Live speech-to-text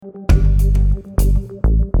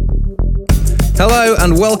Hello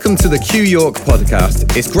and welcome to the Q York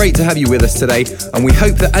podcast. It's great to have you with us today, and we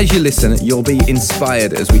hope that as you listen, you'll be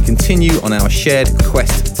inspired as we continue on our shared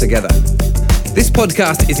quest together. This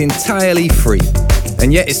podcast is entirely free,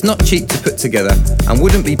 and yet it's not cheap to put together and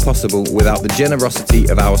wouldn't be possible without the generosity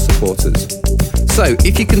of our supporters. So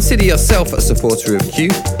if you consider yourself a supporter of Q,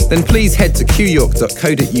 then please head to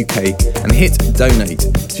qyork.co.uk and hit donate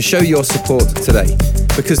to show your support today,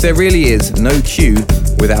 because there really is no Q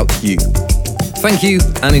without you. Thank you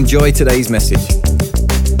and enjoy today's message.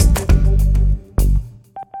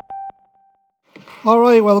 All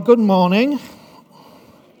right, well, good morning.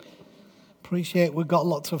 Appreciate we've got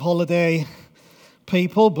lots of holiday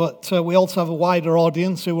people, but we also have a wider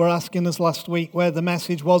audience who were asking us last week where the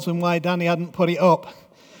message was and why Danny hadn't put it up.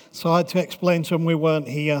 So I had to explain to them we weren't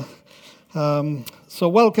here. So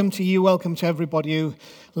welcome to you, welcome to everybody who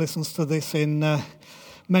listens to this in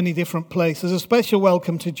many different places. A special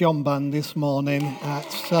welcome to John Band this morning.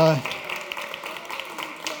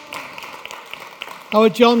 Our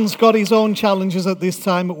John's got his own challenges at this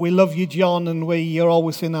time, but we love you, John, and you're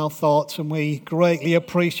always in our thoughts, and we greatly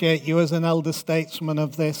appreciate you as an elder statesman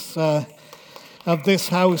of this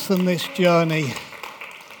house and this journey.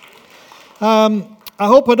 I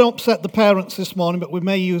hope I don't upset the parents this morning, but we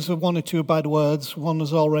may use one or two bad words. One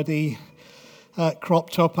has already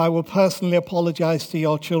cropped up. I will personally apologise to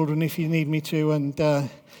your children if you need me to, and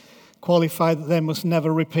qualify that they must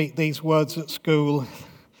never repeat these words at school.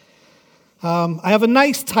 I have a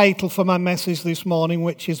nice title for my message this morning,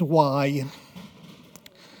 which is Why.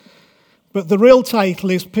 But the real title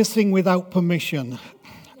is Pissing Without Permission.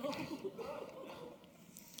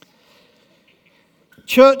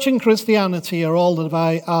 Church and Christianity are all that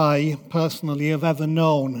I personally have ever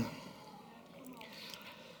known.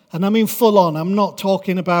 And I mean full on. I'm not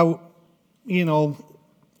talking about,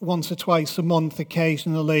 once or twice a month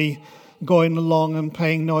occasionally going along and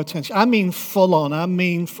paying no attention. I mean full on. I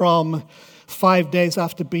mean from 5 days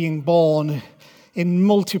after being born in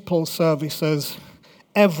multiple services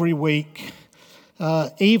every week,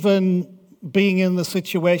 even being in the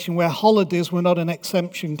situation where holidays were not an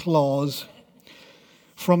exemption clause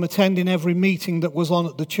from attending every meeting that was on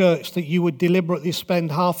at the church that you would deliberately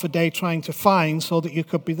spend half a day trying to find so that you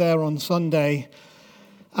could be there on Sunday.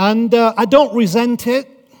 And I don't resent it.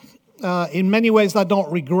 In many ways, I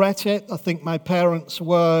don't regret it. I think my parents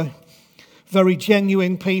were very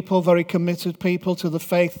genuine people, very committed people to the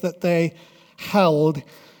faith that they held.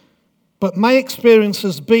 But my experience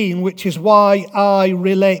has been, which is why I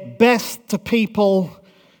relate best to people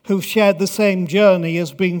who've shared the same journey,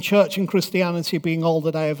 as being church and Christianity being all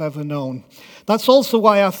that I have ever known. That's also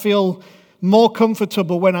why I feel more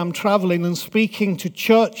comfortable when I'm traveling and speaking to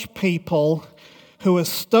church people who are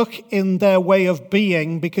stuck in their way of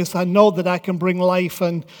being, because I know that I can bring life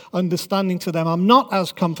and understanding to them. I'm not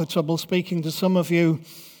as comfortable speaking to some of you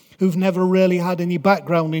who've never really had any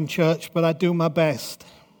background in church, but I do my best.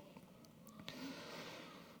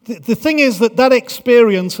 The thing is that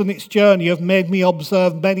experience and its journey have made me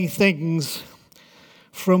observe many things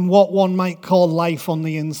from what one might call life on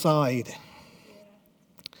the inside.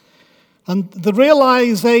 And the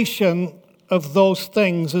realization of those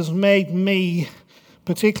things has made me,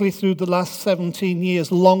 particularly through the last 17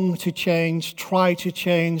 years, long to change, try to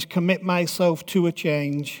change, commit myself to a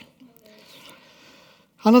change.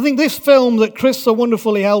 And I think this film that Chris so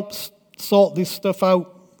wonderfully helps sort this stuff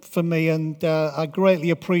out for me, and I greatly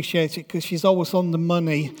appreciate it because she's always on the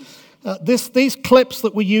money. These clips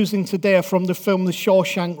that we're using today are from the film The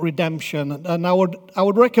Shawshank Redemption, and I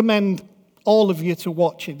would recommend all of you to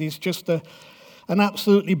watch it. It's just an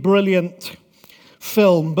absolutely brilliant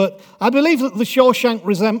film. But I believe that The Shawshank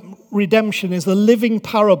Redemption is a living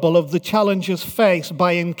parable of the challenges faced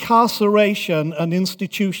by incarceration and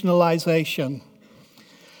institutionalization.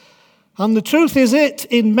 And the truth is, it,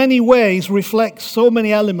 in many ways, reflects so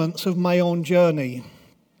many elements of my own journey.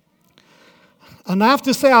 And I have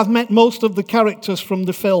to say, I've met most of the characters from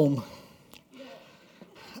the film.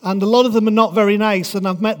 And a lot of them are not very nice, and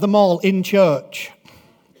I've met them all in church.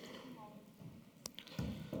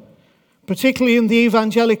 Particularly in the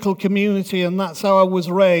evangelical community, and that's how I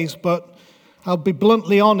was raised. But I'll be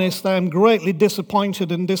bluntly honest, I am greatly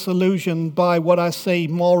disappointed and disillusioned by what I see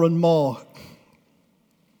more and more.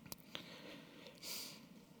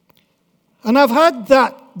 And I've had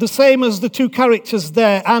that the same as the two characters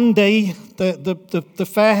there, Andy, the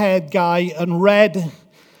fair-haired guy, and Red,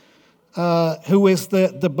 who is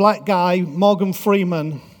the black guy, Morgan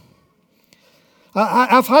Freeman.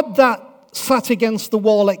 I've had that sat against the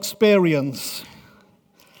wall experience.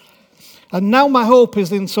 And now my hope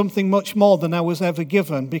is in something much more than I was ever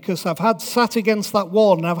given, because I've sat against that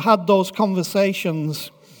wall and I've had those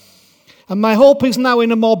conversations. And my hope is now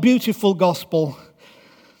in a more beautiful gospel,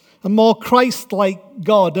 a more Christ-like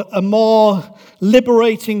God, a more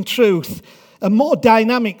liberating truth, a more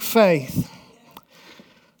dynamic faith.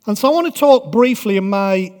 And so I want to talk briefly in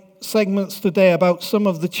my segments today about some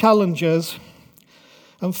of the challenges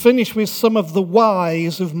and finish with some of the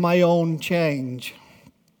whys of my own change.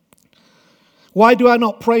 Why do I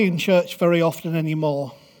not pray in church very often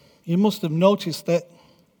anymore? You must have noticed it.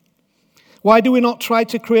 Why do we not try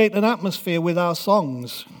to create an atmosphere with our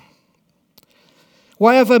songs?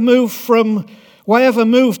 Why have I moved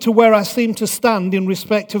to where I seem to stand in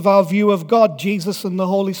respect of our view of God, Jesus, and the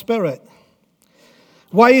Holy Spirit?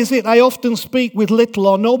 Why is it I often speak with little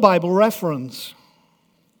or no Bible reference?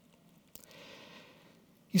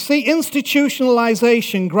 You see,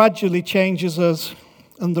 institutionalization gradually changes us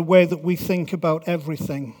and the way that we think about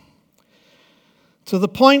everything, to the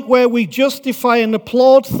point where we justify and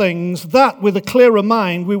applaud things that, with a clearer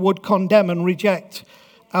mind, we would condemn and reject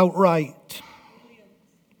outright.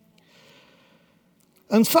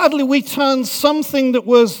 And sadly, we turn something that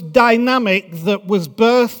was dynamic, that was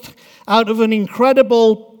birthed out of an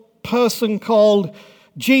incredible person called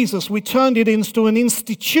Jesus, we turned it into an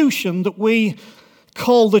institution that we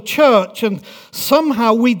call the church, and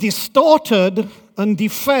somehow we distorted and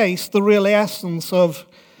defaced the real essence of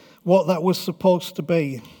what that was supposed to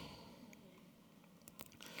be.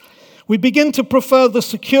 We begin to prefer the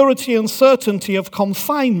security and certainty of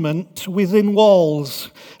confinement within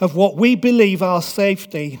walls of what we believe are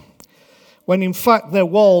safety, when in fact they're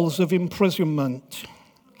walls of imprisonment.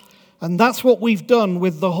 And that's what we've done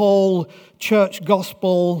with the whole church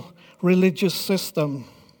gospel religious system.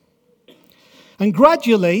 And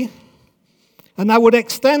gradually, and I would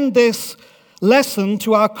extend this lesson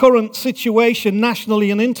to our current situation nationally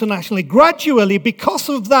and internationally, gradually, because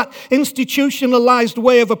of that institutionalized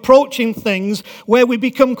way of approaching things where we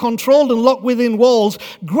become controlled and locked within walls,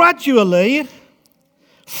 gradually,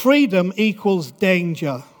 freedom equals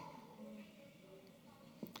danger.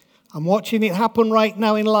 I'm watching it happen right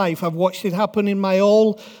now in life. I've watched it happen in my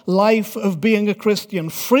whole life of being a Christian.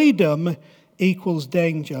 Freedom equals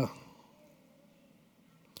danger.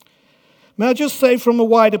 May I just say from a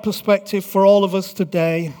wider perspective for all of us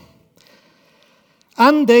today,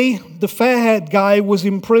 Andy, the fair-haired guy, was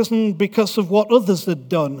imprisoned because of what others had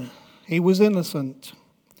done. He was innocent.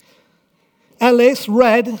 Ellis,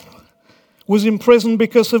 Red, was imprisoned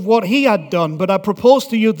because of what he had done. But I propose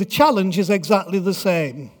to you the challenge is exactly the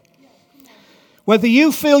same. Whether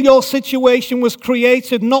you feel your situation was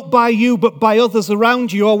created not by you but by others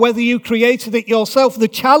around you, or whether you created it yourself, the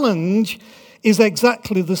challenge is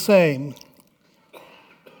exactly the same.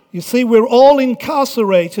 You see, we're all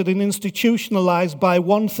incarcerated and institutionalized by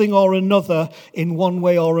one thing or another in one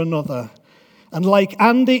way or another. And like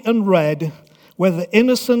Andy and Red, whether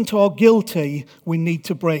innocent or guilty, we need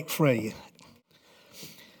to break free.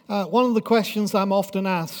 One of the questions I'm often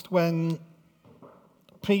asked when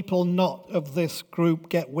people not of this group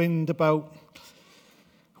get wind about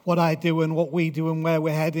what I do and what we do and where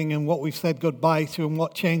we're heading and what we've said goodbye to and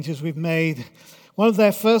what changes we've made, one of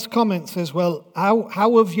their first comments is, well, how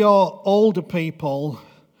have your older people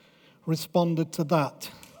responded to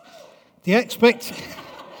that? The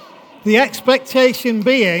expectation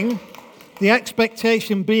being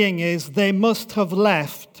is they must have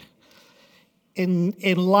left in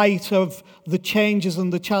light of the changes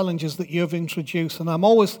and the challenges that you have introduced. And I'm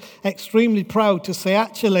always extremely proud to say,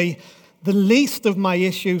 actually, the least of my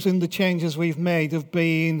issues in the changes we've made have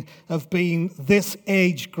been this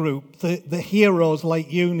age group, the heroes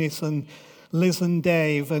like Eunice and Liz and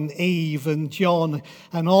Dave and Eve and John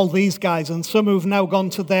and all these guys, and some who've now gone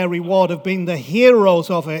to their reward have been the heroes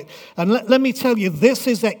of it. And let me tell you, this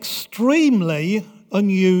is extremely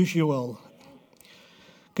unusual.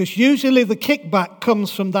 Because usually the kickback comes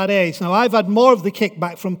from that age. Now, I've had more of the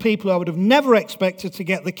kickback from people I would have never expected to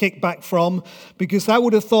get the kickback from, because I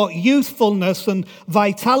would have thought youthfulness and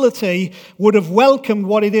vitality would have welcomed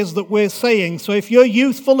what it is that we're saying. So if you're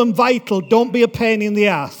youthful and vital, don't be a pain in the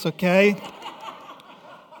ass, okay?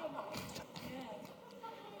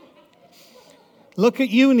 Look at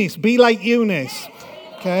Eunice. Be like Eunice,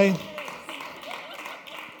 okay?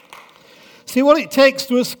 See, what it takes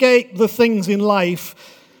to escape the things in life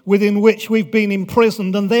within which we've been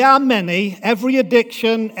imprisoned, and they are many, every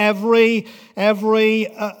addiction, every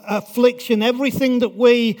affliction, everything that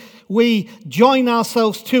we join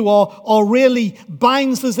ourselves to or really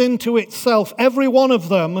binds us into itself, every one of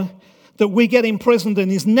them that we get imprisoned in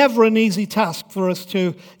is never an easy task for us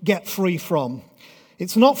to get free from.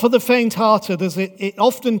 It's not for the faint-hearted, as it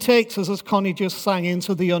often takes us, as Connie just sang,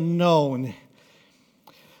 into the unknown.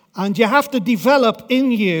 And you have to develop in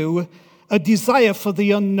you a desire for the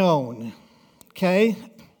unknown, okay?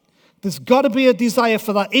 There's got to be a desire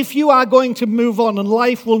for that. If you are going to move on and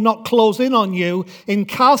life will not close in on you,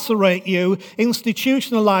 incarcerate you,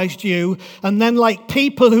 institutionalize you, and then like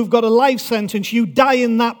people who've got a life sentence, you die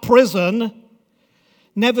in that prison,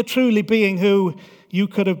 never truly being who you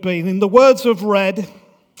could have been. In the words of Red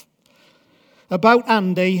about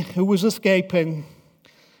Andy, who was escaping,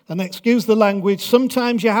 and excuse the language,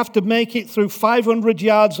 sometimes you have to make it through 500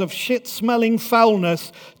 yards of shit-smelling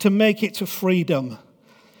foulness to make it to freedom.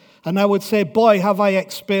 And I would say, boy, have I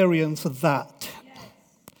experienced that.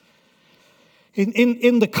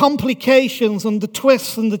 In the complications and the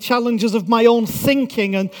twists and the challenges of my own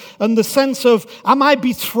thinking and the sense of, am I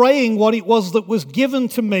betraying what it was that was given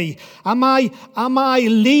to me? Am I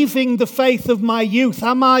leaving the faith of my youth?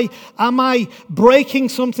 Am I breaking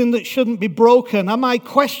something that shouldn't be broken? Am I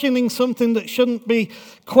questioning something that shouldn't be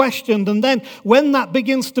questioned? And then when that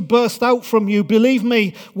begins to burst out from you, believe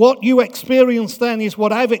me, what you experience then is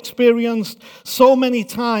what I've experienced so many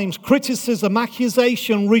times: criticism,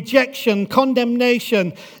 accusation, rejection,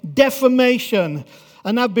 condemnation, defamation,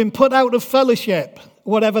 and I've been put out of fellowship,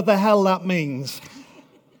 whatever the hell that means.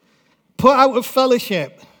 Put out of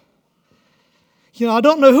fellowship. You know, I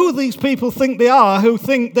don't know who these people think they are, who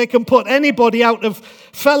think they can put anybody out of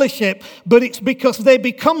fellowship, but it's because they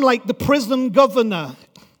become like the prison governor,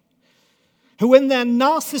 who in their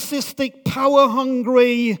narcissistic,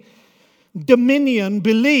 power-hungry dominion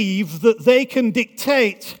believe that they can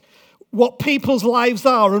dictate what people's lives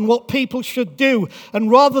are and what people should do.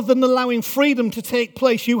 And rather than allowing freedom to take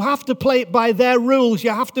place, you have to play it by their rules. You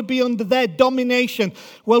have to be under their domination.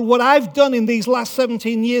 Well, what I've done in these last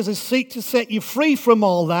 17 years is seek to set you free from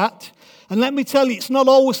all that. And let me tell you, it's not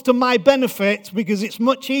always to my benefit, because it's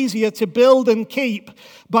much easier to build and keep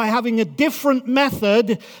by having a different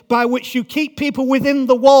method by which you keep people within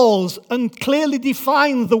the walls and clearly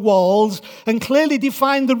define the walls and clearly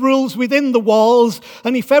define the rules within the walls.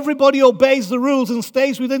 And if everybody obeys the rules and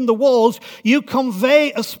stays within the walls, you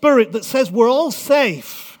convey a spirit that says we're all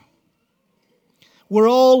safe. We're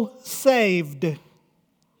all saved.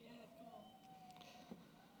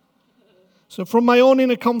 So from my own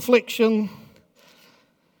inner confliction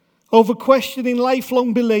over questioning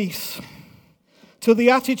lifelong beliefs to the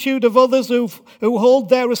attitude of others who hold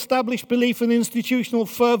their established belief and institutional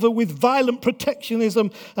fervor with violent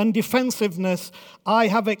protectionism and defensiveness, I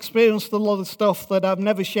have experienced a lot of stuff that I've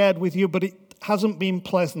never shared with you, but it hasn't been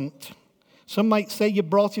pleasant. Some might say you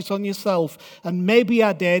brought it on yourself, and maybe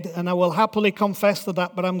I did, and I will happily confess to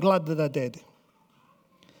that, but I'm glad that I did.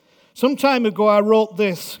 Some time ago I wrote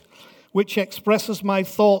this, which expresses my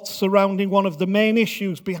thoughts surrounding one of the main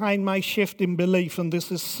issues behind my shift in belief, and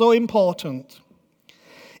this is so important.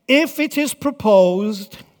 If it is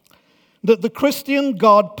proposed that the Christian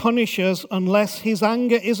God punishes unless his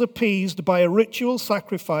anger is appeased by a ritual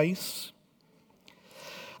sacrifice,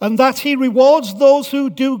 and that he rewards those who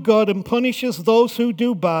do good and punishes those who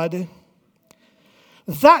do bad,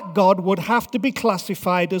 that God would have to be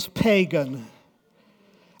classified as pagan,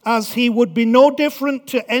 as he would be no different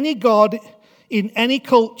to any god in any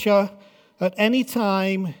culture at any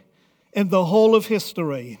time in the whole of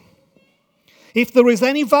history. If there is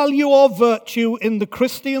any value or virtue in the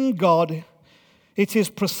Christian God, it is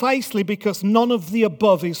precisely because none of the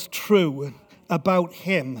above is true about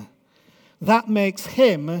him. That makes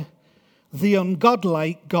him the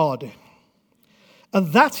ungodlike God.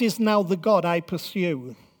 And that is now the God I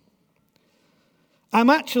pursue. I'm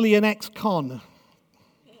actually an ex-con.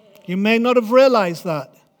 You may not have realized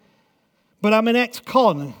that, but I'm an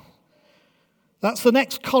ex-con. That's an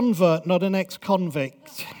ex-convert, not an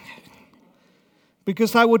ex-convict.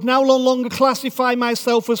 Because I would now no longer classify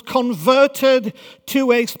myself as converted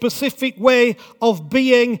to a specific way of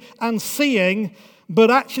being and seeing,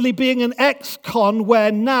 but actually being an ex-con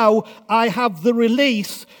where now I have the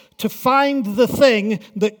release to find the thing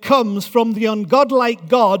that comes from the ungodlike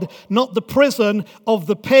God, not the prison of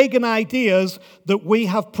the pagan ideas that we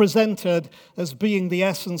have presented as being the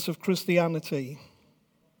essence of Christianity.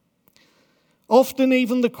 Often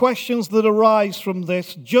even the questions that arise from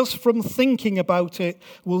this, just from thinking about it,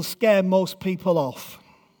 will scare most people off.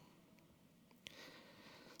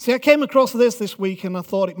 See, I came across this week and I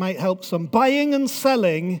thought it might help some. Buying and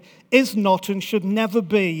selling is not and should never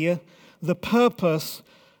be the purpose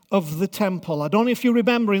of the temple. I don't know if you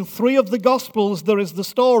remember, in 3 of the Gospels, there is the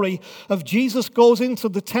story of Jesus goes into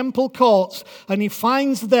the temple courts and he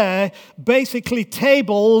finds there basically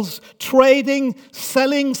tables, trading,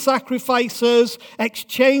 selling sacrifices,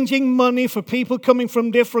 exchanging money for people coming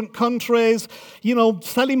from different countries,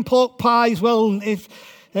 selling pork pies. Well,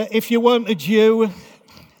 if you weren't a Jew,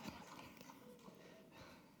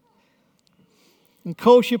 and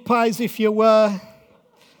kosher pies if you were.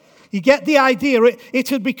 You get the idea. It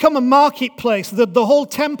had become a marketplace. The whole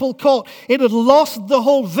temple court, it had lost the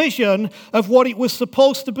whole vision of what it was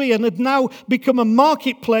supposed to be and had now become a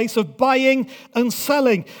marketplace of buying and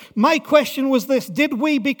selling. My question was this: did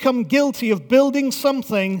we become guilty of building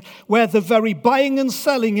something where the very buying and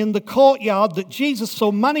selling in the courtyard that Jesus so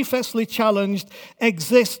manifestly challenged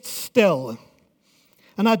exists still?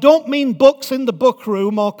 And I don't mean books in the book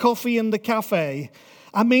room or coffee in the cafe.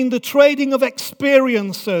 I mean the trading of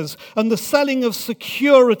experiences and the selling of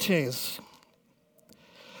securities.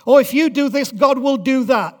 Oh, if you do this, God will do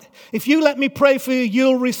that. If you let me pray for you,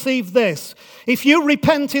 you'll receive this. If you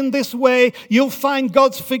repent in this way, you'll find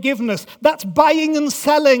God's forgiveness. That's buying and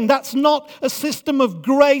selling. That's not a system of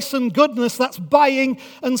grace and goodness. That's buying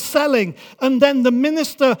and selling. And then the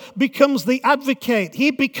minister becomes the advocate.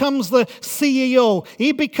 He becomes the CEO.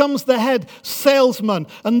 He becomes the head salesman.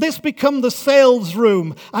 And this becomes the sales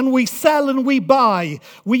room. And we sell and we buy.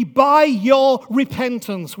 We buy your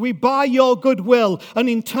repentance. We buy your goodwill. And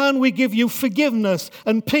in turn, we give you forgiveness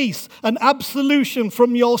and peace and absolution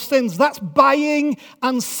from your sins. That's buying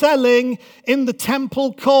and selling in the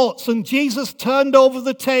temple courts. And Jesus turned over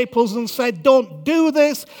the tables and said, don't do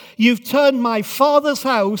this. You've turned my Father's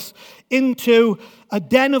house into a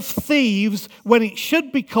den of thieves when it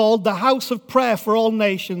should be called the house of prayer for all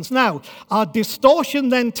nations. Now, our distortion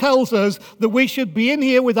then tells us that we should be in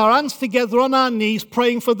here with our hands together on our knees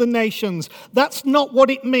praying for the nations. That's not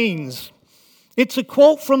what it means. It's a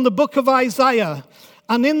quote from the book of Isaiah.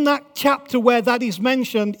 And in that chapter where that is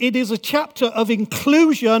mentioned, it is a chapter of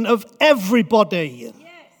inclusion of everybody. Yes.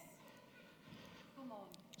 Come on.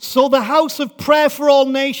 So the house of prayer for all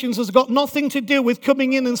nations has got nothing to do with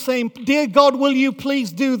coming in and saying, dear God, will you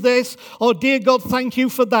please do this? Or dear God, thank you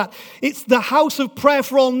for that. It's the house of prayer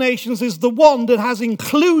for all nations is the one that has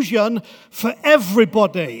inclusion for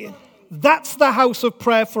everybody. That's the house of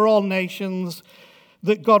prayer for all nations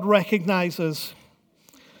that God recognizes.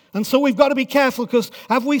 And so we've got to be careful, because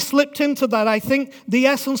have we slipped into that? I think the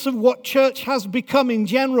essence of what church has become in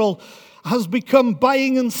general has become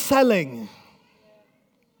buying and selling.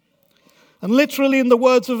 And literally, in the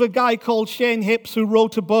words of a guy called Shane Hipps, who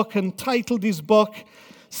wrote a book and titled his book,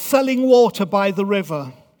 Selling Water by the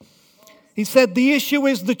River. He said, the issue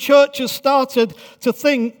is the church has started to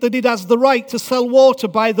think that it has the right to sell water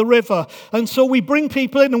by the river. And so we bring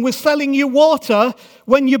people in and we're selling you water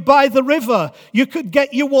when you buy the river. You could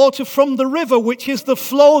get your water from the river, which is the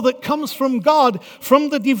flow that comes from God, from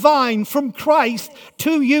the divine, from Christ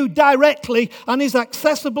to you directly, and is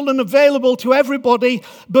accessible and available to everybody.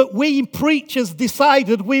 But we preachers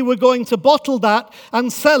decided we were going to bottle that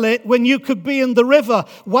and sell it when you could be in the river.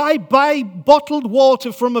 Why buy bottled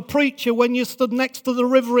water from a preacher when you stood next to the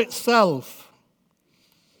river itself?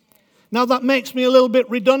 Now that makes me a little bit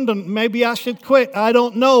redundant. Maybe I should quit. I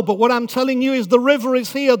don't know. But what I'm telling you is the river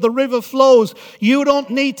is here. The river flows. You don't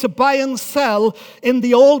need to buy and sell in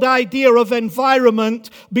the old idea of environment,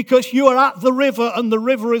 because you are at the river and the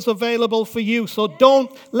river is available for you. So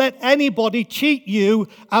don't let anybody cheat you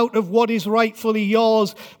out of what is rightfully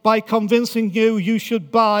yours by convincing you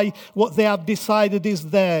should buy what they have decided is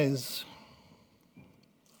theirs.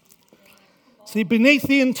 See, beneath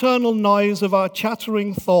the internal noise of our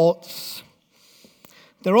chattering thoughts,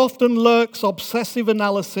 there often lurks obsessive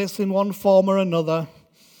analysis in one form or another,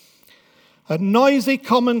 a noisy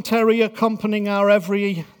commentary accompanying our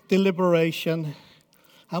every deliberation.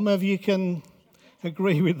 How many of you can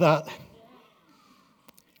agree with that?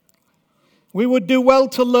 We would do well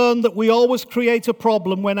to learn that we always create a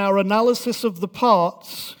problem when our analysis of the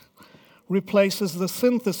parts replaces the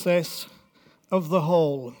synthesis of the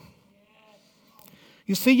whole.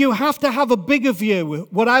 You see, you have to have a bigger view,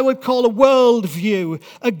 what I would call a world view,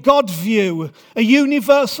 a God view, a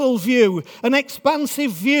universal view, an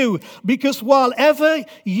expansive view, because while ever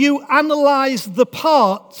you analyze the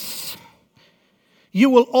parts, you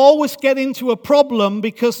will always get into a problem,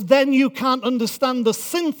 because then you can't understand the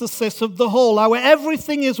synthesis of the whole, how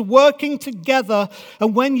everything is working together.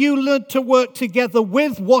 And when you learn to work together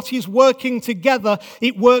with what is working together,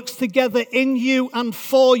 it works together in you and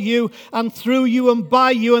for you and through you and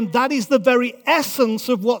by you. And that is the very essence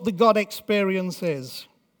of what the God experience is.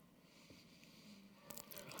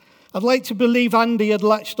 I'd like to believe Andy had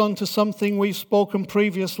latched onto something we've spoken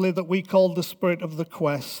previously that we called the spirit of the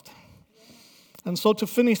quest. And so to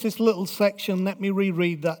finish this little section, let me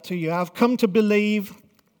reread that to you. I've come to believe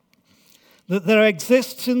that there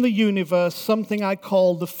exists in the universe something I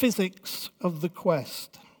call the physics of the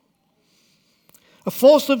quest. A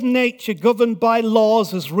force of nature governed by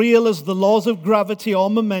laws as real as the laws of gravity or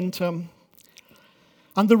momentum.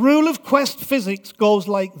 And the rule of quest physics goes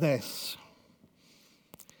like this.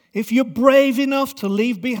 If you're brave enough to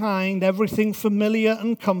leave behind everything familiar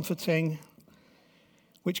and comforting,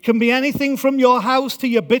 which can be anything from your house to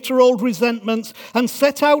your bitter old resentments, and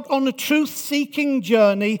set out on a truth-seeking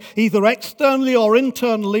journey, either externally or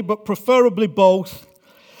internally, but preferably both,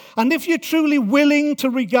 and if you're truly willing to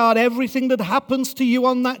regard everything that happens to you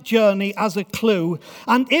on that journey as a clue,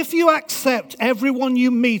 and if you accept everyone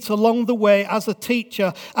you meet along the way as a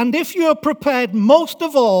teacher, and if you are prepared most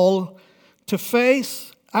of all to face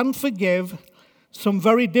and forgive some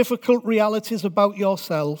very difficult realities about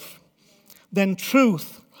yourself, then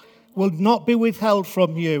truth will not be withheld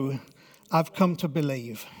from you, I've come to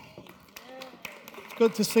believe. It's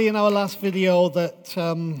good to see in our last video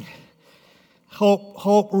that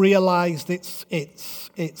hope realized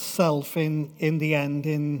itself in the end,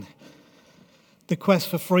 in the quest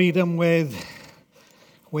for freedom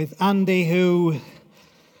with Andy, who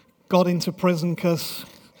got into prison because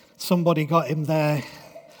somebody got him there.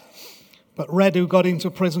 But Red, who got into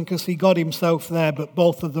prison because he got himself there, but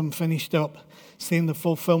both of them finished up seeing the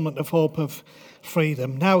fulfillment of hope of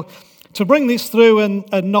freedom. Now, to bring this through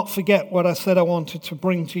and not forget what I said I wanted to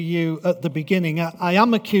bring to you at the beginning, I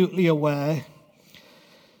am acutely aware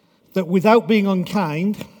that without being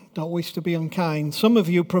unkind, don't wish to be unkind, some of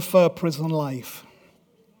you prefer prison life.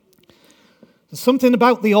 There's something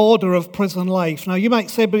about the order of prison life. Now, you might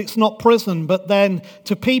say, but it's not prison. But then,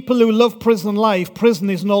 to people who love prison life, prison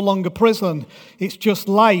is no longer prison. It's just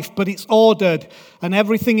life, but it's ordered, and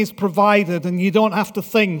everything is provided, and you don't have to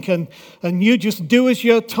think, and you just do as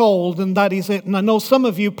you're told, and that is it. And I know some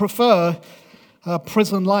of you prefer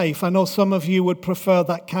prison life. I know some of you would prefer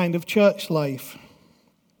that kind of church life.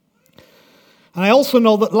 And I also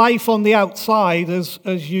know that life on the outside, as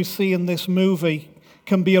you see in this movie,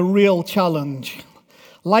 can be a real challenge.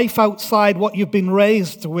 Life outside what you've been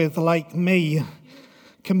raised with, like me,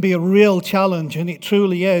 can be a real challenge, and it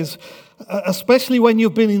truly is, especially when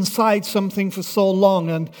you've been inside something for so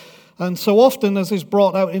long. And so often, as is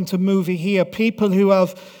brought out into movie here, people who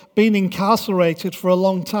have been incarcerated for a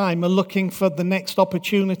long time are looking for the next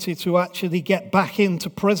opportunity to actually get back into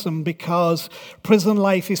prison, because prison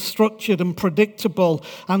life is structured and predictable,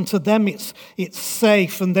 and to them it's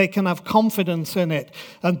safe and they can have confidence in it.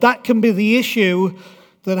 And that can be the issue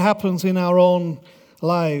that happens in our own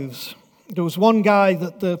lives. There was one guy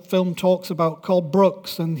that the film talks about called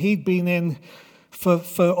Brooks, and he'd been in for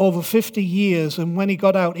over 50 years, and when he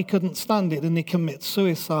got out he couldn't stand it and he commits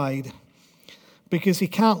suicide, because he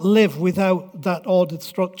can't live without that ordered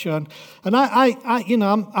structure. And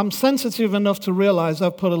I'm sensitive enough to realize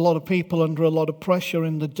I've put a lot of people under a lot of pressure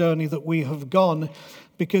in the journey that we have gone,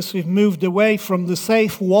 because we've moved away from the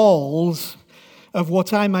safe walls of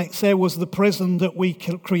what I might say was the prison that we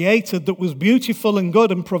created, that was beautiful and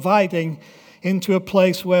good and providing, into a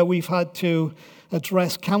place where we've had to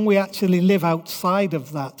address, can we actually live outside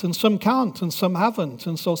of that? And some can't, and some haven't,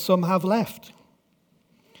 and so some have left.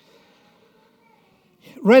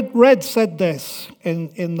 Red said this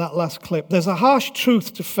in that last clip. There's a harsh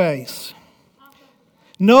truth to face.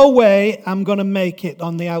 No way I'm going to make it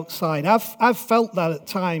on the outside. I've felt that at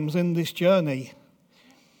times in this journey.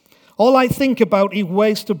 All I think about is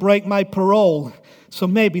ways to break my parole, so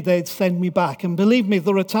maybe they'd send me back. And believe me,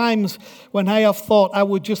 there are times when I have thought I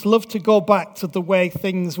would just love to go back to the way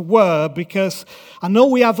things were, because I know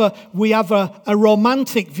we have a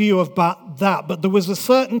romantic view of that, but there was a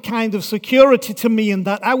certain kind of security to me in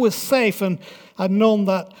that I was safe, and I'd known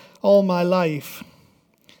that all my life.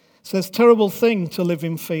 It's a terrible thing to live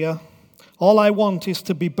in fear. All I want is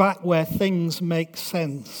to be back where things make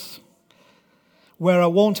sense, where I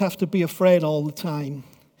won't have to be afraid all the time.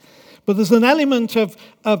 But there's an element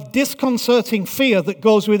of disconcerting fear that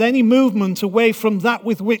goes with any movement away from that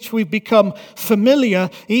with which we've become familiar,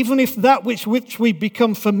 even if that which we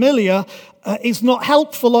become familiar is not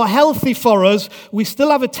helpful or healthy for us. We still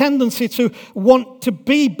have a tendency to want to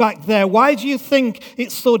be back there. Why do you think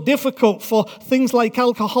it's so difficult for things like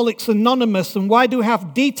Alcoholics Anonymous, and why do we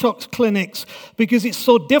have detox clinics? Because it's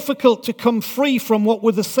so difficult to come free from what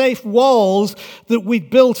were the safe walls that we'd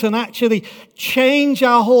built and actually change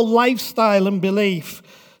our whole lifestyle and belief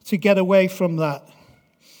to get away from that.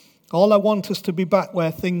 All I want is to be back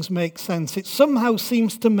where things make sense. It somehow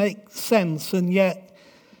seems to make sense, and yet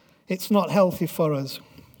it's not healthy for us.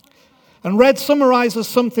 And Red summarizes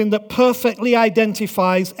something that perfectly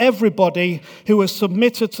identifies everybody who has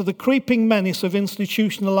submitted to the creeping menace of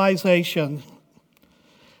institutionalization.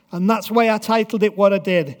 And that's why I titled it what I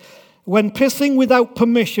did. When pissing without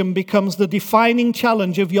permission becomes the defining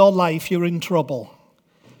challenge of your life, you're in trouble.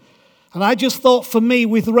 And I just thought for me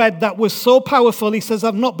with Red, that was so powerful. He says,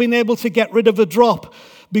 I've not been able to get rid of a drop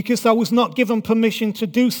because I was not given permission to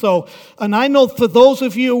do so. And I know for those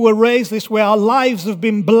of you who were raised this way, our lives have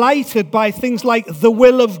been blighted by things like the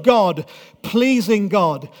will of God, pleasing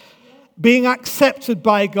God, being accepted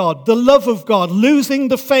by God, the love of God, losing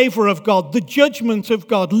the favor of God, the judgment of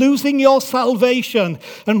God, losing your salvation.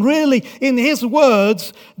 And really, in his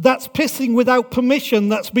words, that's pissing without permission.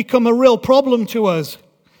 That's become a real problem to us.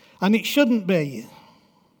 And it shouldn't be.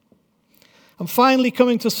 And finally,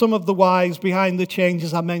 coming to some of the whys behind the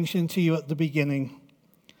changes I mentioned to you at the beginning.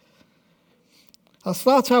 I'll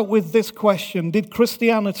start out with this question. Did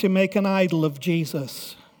Christianity make an idol of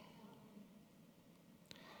Jesus?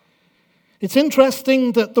 It's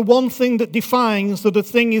interesting that the one thing that defines that a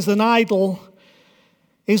thing is an idol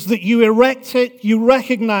is that you erect it, you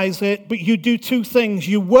recognize it, but you do two things.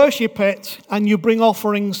 You worship it and you bring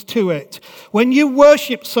offerings to it. When you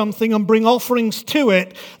worship something and bring offerings to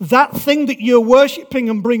it, that thing that you're worshiping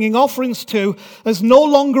and bringing offerings to is no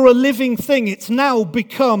longer a living thing. It's now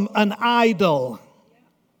become an idol.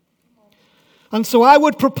 And so I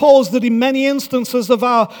would propose that in many instances of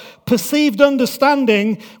our perceived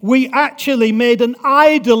understanding, we actually made an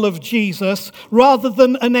idol of Jesus rather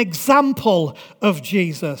than an example of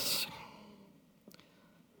Jesus.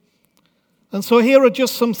 And so here are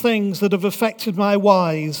just some things that have affected my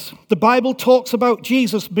whys. The Bible talks about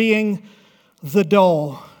Jesus being the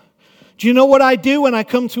door. Do you know what I do when I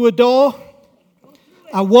come to a door?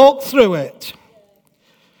 I walk through it.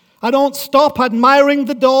 I don't stop admiring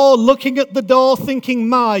the door, looking at the door,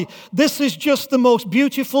 thinking, this is just the most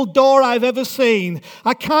beautiful door I've ever seen.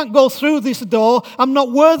 I can't go through this door. I'm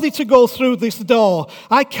not worthy to go through this door.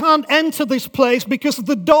 I can't enter this place because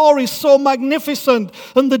the door is so magnificent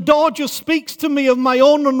and the door just speaks to me of my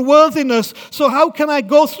own unworthiness. So how can I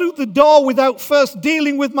go through the door without first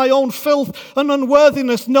dealing with my own filth and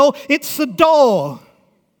unworthiness? No, it's the door.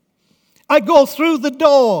 I go through the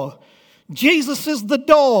door. Jesus is the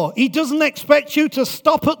door. He doesn't expect you to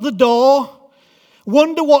stop at the door,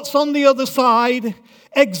 wonder what's on the other side,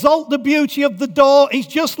 exalt the beauty of the door. He's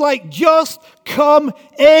just like, just come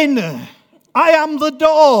in. I am the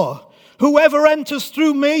door. Whoever enters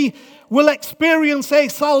through me will experience a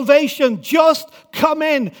salvation. Just come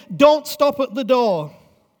in. Don't stop at the door.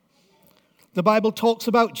 The Bible talks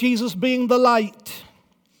about Jesus being the light.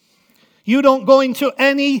 You don't go into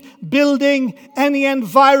any building, any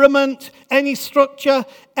environment, any structure,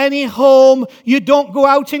 any home. You don't go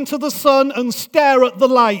out into the sun and stare at the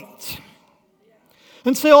light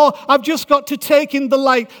and say, I've just got to take in the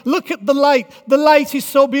light. Look at the light. The light is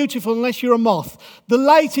so beautiful, unless you're a moth. The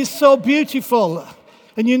light is so beautiful.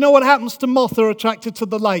 And you know what happens to moths who are attracted to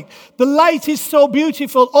the light? The light is so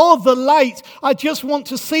beautiful. The light. I just want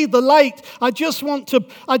to see the light. I just want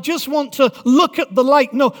to look at the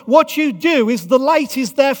light. No, what you do is the light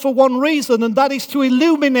is there for one reason, and that is to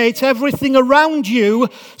illuminate everything around you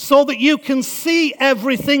so that you can see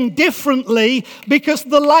everything differently because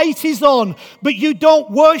the light is on. But you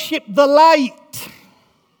don't worship the light.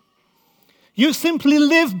 You simply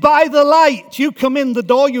live by the light. You come in the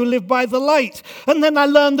door, you live by the light. And then I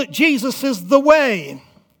learned that Jesus is the way.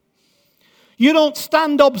 You don't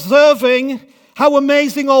stand observing how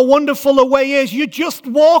amazing or wonderful a way is. You just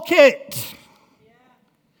walk it.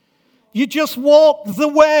 You just walk the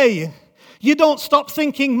way. You don't stop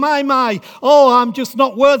thinking, I'm just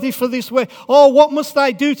not worthy for this way. What must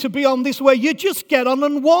I do to be on this way? You just get on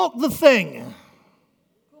and walk the thing.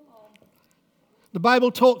 The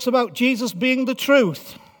Bible talks about Jesus being the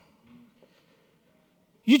truth.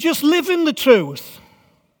 You just live in the truth.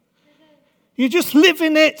 You just live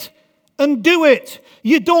in it and do it.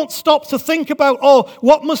 You don't stop to think about,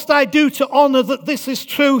 what must I do to honor that this is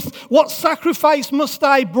truth? What sacrifice must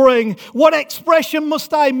I bring? What expression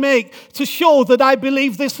must I make to show that I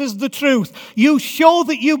believe this is the truth? You show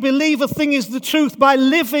that you believe a thing is the truth by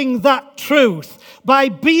living that truth, by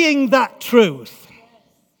being that truth.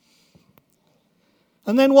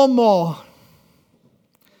 And then one more.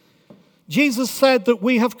 Jesus said that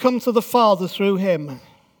we have come to the Father through him.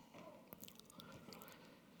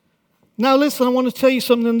 Now listen, I want to tell you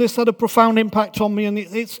something. This had a profound impact on me, and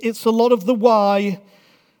it's a lot of the why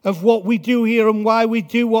of what we do here and why we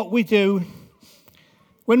do what we do.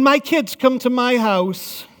 When my kids come to my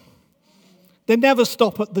house, they never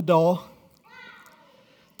stop at the door.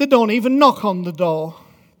 They don't even knock on the door.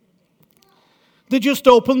 They just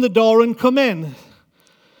open the door and come in.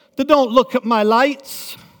 They don't look at my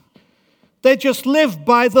lights. They just live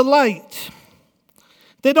by the light.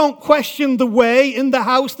 They don't question the way in the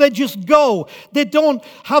house. They just go. They don't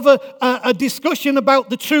have a discussion about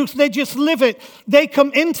the truth. They just live it. They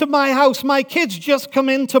come into my house. My kids just come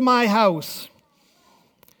into my house.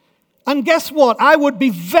 And guess what? I would be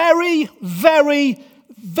very, very,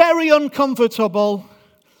 very uncomfortable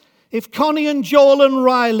if Connie and Joel and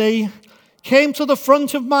Riley came to the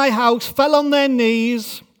front of my house, fell on their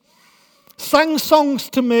knees, sang songs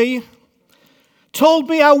to me, told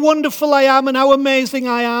me how wonderful I am and how amazing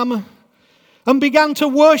I am, and began to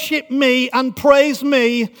worship me and praise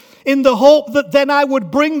me in the hope that then I would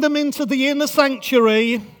bring them into the inner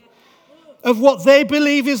sanctuary of what they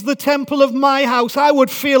believe is the temple of my house. I would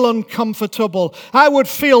feel uncomfortable. I would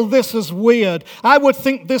feel this is weird. I would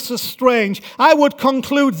think this is strange. I would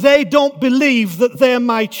conclude they don't believe that they're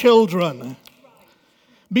my children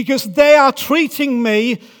because they are treating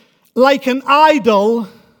me like an idol,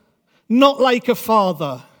 not like a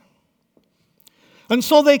father. And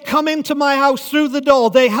so they come into my house through the door.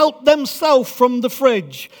 They help themselves from the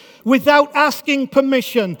fridge without asking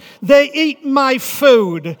permission. They eat my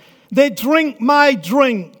food. They drink my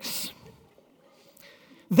drinks.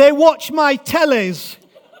 They watch my tellies,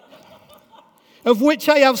 of which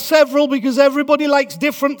I have several because everybody likes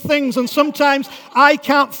different things, and sometimes I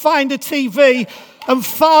can't find a TV, and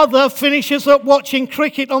Father finishes up watching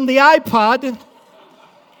cricket on the iPad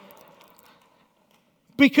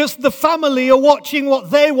because the family are watching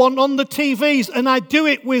what they want on the TVs, and I do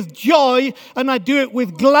it with joy and I do it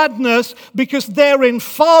with gladness because they're in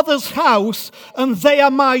Father's house and they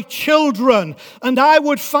are my children. And I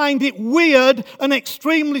would find it weird and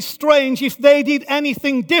extremely strange if they did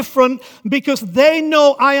anything different because they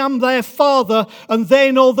know I am their Father and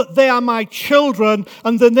they know that they are my children,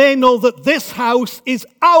 and then they know that this house is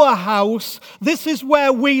our house. This is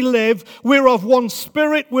where we live. We're of one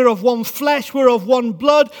spirit, we're of one flesh, we're of one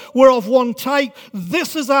blood. We're of one type.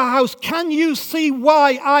 This is our house. Can you see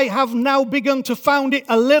why I have now begun to find it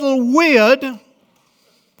a little weird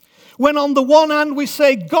when on the one hand we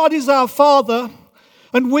say God is our Father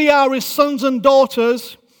and we are His sons and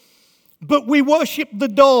daughters, but we worship the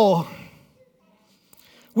door.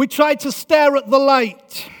 We try to stare at the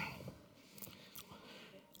light.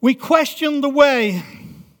 We question the way.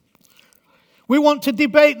 We want to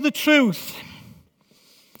debate the truth.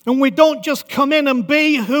 And we don't just come in and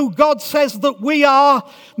be who God says that we are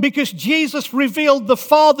because Jesus revealed the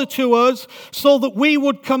Father to us so that we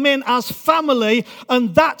would come in as family.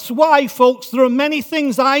 And that's why, folks, there are many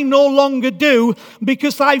things I no longer do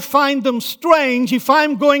because I find them strange if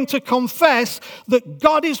I'm going to confess that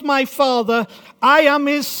God is my Father, I am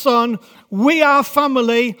His Son, we are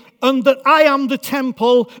family, and that I am the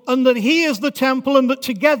temple, and that He is the temple, and that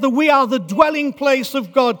together we are the dwelling place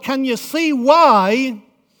of God. Can you see why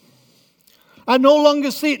I no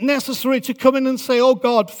longer see it necessary to come in and say, oh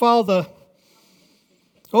God, Father,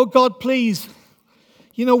 oh God, please,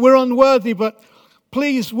 we're unworthy, but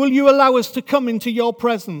please, will you allow us to come into your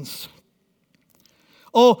presence?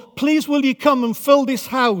 Or please, will you come and fill this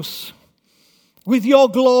house with your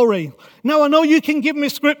glory? Now, I know you can give me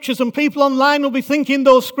scriptures and people online will be thinking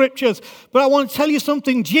those scriptures, but I want to tell you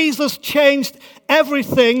something. Jesus changed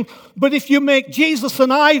everything, but if you make Jesus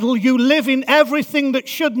an idol, you live in everything that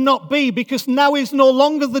should not be, because now He's no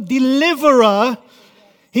longer the deliverer.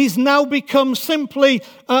 He's now become simply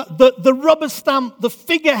the rubber stamp, the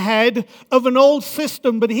figurehead of an old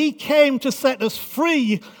system, but He came to set us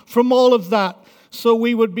free from all of that so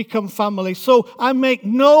we would become family. So I make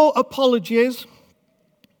no apologies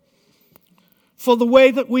for the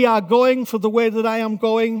way that we are going, for the way that I am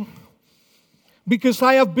going, because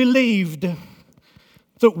I have believed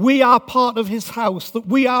that we are part of His house, that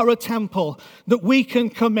we are a temple, that we can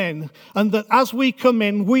come in, and that as we come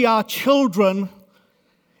in, we are children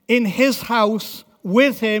in His house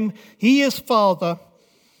with Him. He is Father,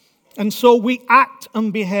 and so we act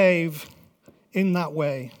and behave in that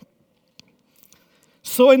way.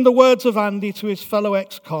 So in the words of Andy to his fellow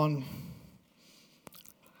ex-con,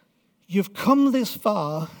 you've come this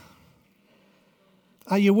far.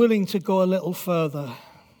 Are you willing to go a little further?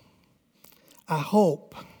 I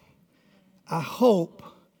hope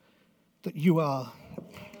that you are.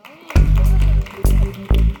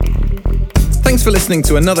 Thanks for listening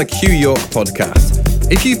to another Q York podcast.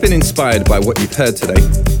 If you've been inspired by what you've heard today,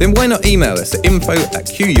 then why not email us at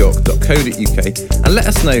info@qyork.co.uk and let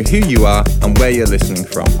us know who you are and where you're listening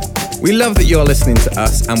from. We love that you're listening to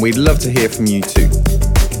us, and we'd love to hear from you too.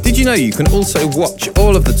 Did you know you can also watch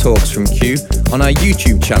all of the talks from Q on our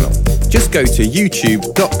YouTube channel? Just go to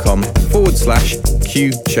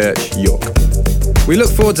youtube.com/Q Church York. We look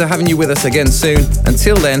forward to having you with us again soon.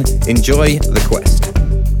 Until then, enjoy the quest.